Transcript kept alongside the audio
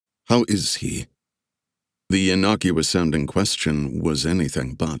How is he?" The innocuous-sounding question was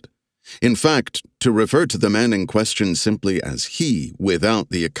anything but. In fact, to refer to the man in question simply as he,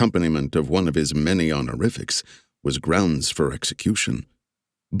 without the accompaniment of one of his many honorifics, was grounds for execution.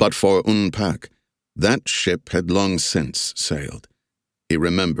 But for Pak, that ship had long since sailed. He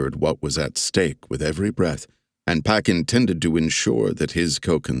remembered what was at stake with every breath, and Pak intended to ensure that his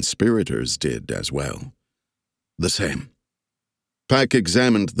co-conspirators did as well. The same. Pak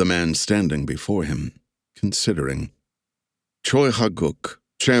examined the man standing before him, considering. Choi Ha-guk,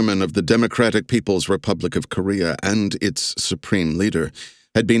 chairman of the Democratic People's Republic of Korea and its supreme leader,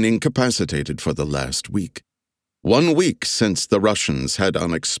 had been incapacitated for the last week. 1 week since the Russians had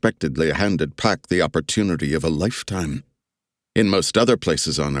unexpectedly handed Pak the opportunity of a lifetime. In most other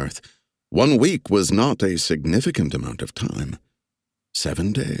places on Earth, 1 week was not a significant amount of time.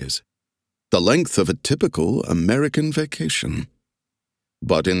 7 days. The length of a typical American vacation.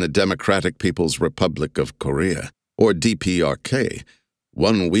 But in the Democratic People's Republic of Korea, or DPRK,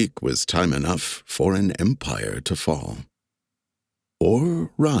 1 week was time enough for an empire to fall. Or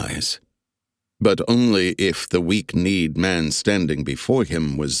rise. But only if the weak-kneed man standing before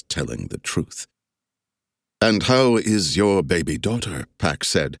him was telling the truth. "And how is your baby daughter?" Pak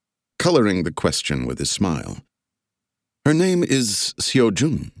said, coloring the question with a smile. "Her name is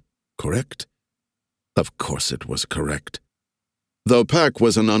Seo-jun, correct?" Of course it was correct. Though Pak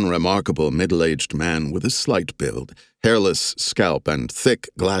was an unremarkable middle-aged man with a slight build, hairless scalp, and thick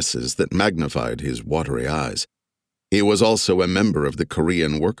glasses that magnified his watery eyes, he was also a member of the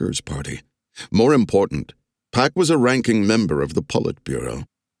Korean Workers' Party. More important, Pak was a ranking member of the Politburo,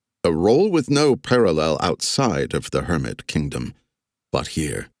 a role with no parallel outside of the Hermit Kingdom. But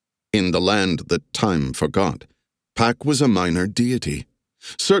here, in the land that time forgot, Pak was a minor deity,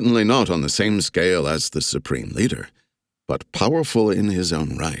 certainly not on the same scale as the Supreme Leader, but powerful in his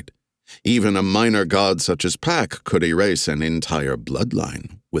own right. Even a minor god such as Pak could erase an entire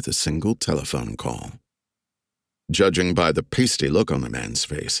bloodline with a single telephone call. Judging by the pasty look on the man's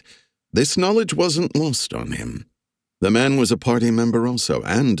face, this knowledge wasn't lost on him. The man was a party member also,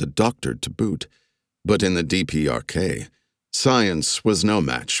 and a doctor to boot. But in the DPRK, science was no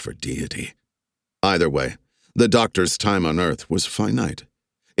match for deity. Either way, the doctor's time on Earth was finite.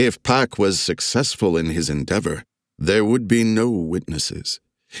 If Pak was successful in his endeavor, there would be no witnesses.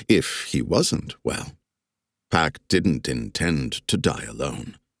 If he wasn't, well, Pak didn't intend to die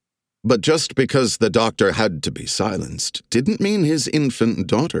alone. But just because the doctor had to be silenced didn't mean his infant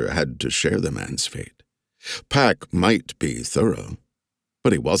daughter had to share the man's fate. Pak might be thorough,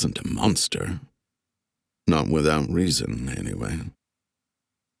 but he wasn't a monster. Not without reason, anyway.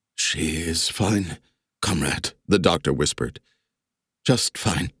 "She is fine, comrade," the doctor whispered. "Just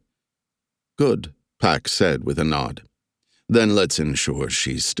fine." "Good," Pak said with a nod. "Then let's ensure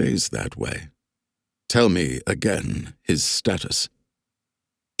she stays that way. Tell me again his status."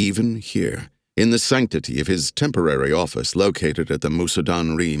 Even here, in the sanctity of his temporary office located at the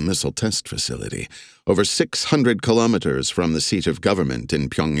Musudan-ri missile test facility, over 600 kilometers from the seat of government in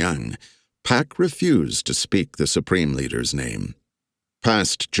Pyongyang, Pak refused to speak the Supreme Leader's name.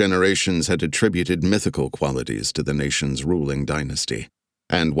 Past generations had attributed mythical qualities to the nation's ruling dynasty,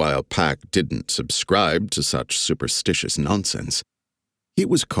 and while Pak didn't subscribe to such superstitious nonsense, he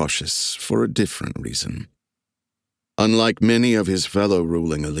was cautious for a different reason. Unlike many of his fellow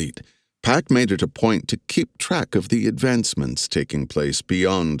ruling elite, Pak made it a point to keep track of the advancements taking place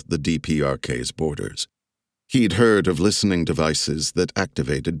beyond the DPRK's borders. He'd heard of listening devices that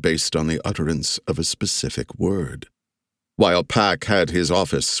activated based on the utterance of a specific word. While Pak had his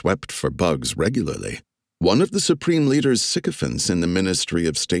office swept for bugs regularly, one of the Supreme Leader's sycophants in the Ministry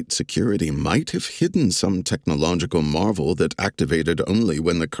of State Security might have hidden some technological marvel that activated only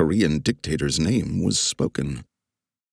when the Korean dictator's name was spoken.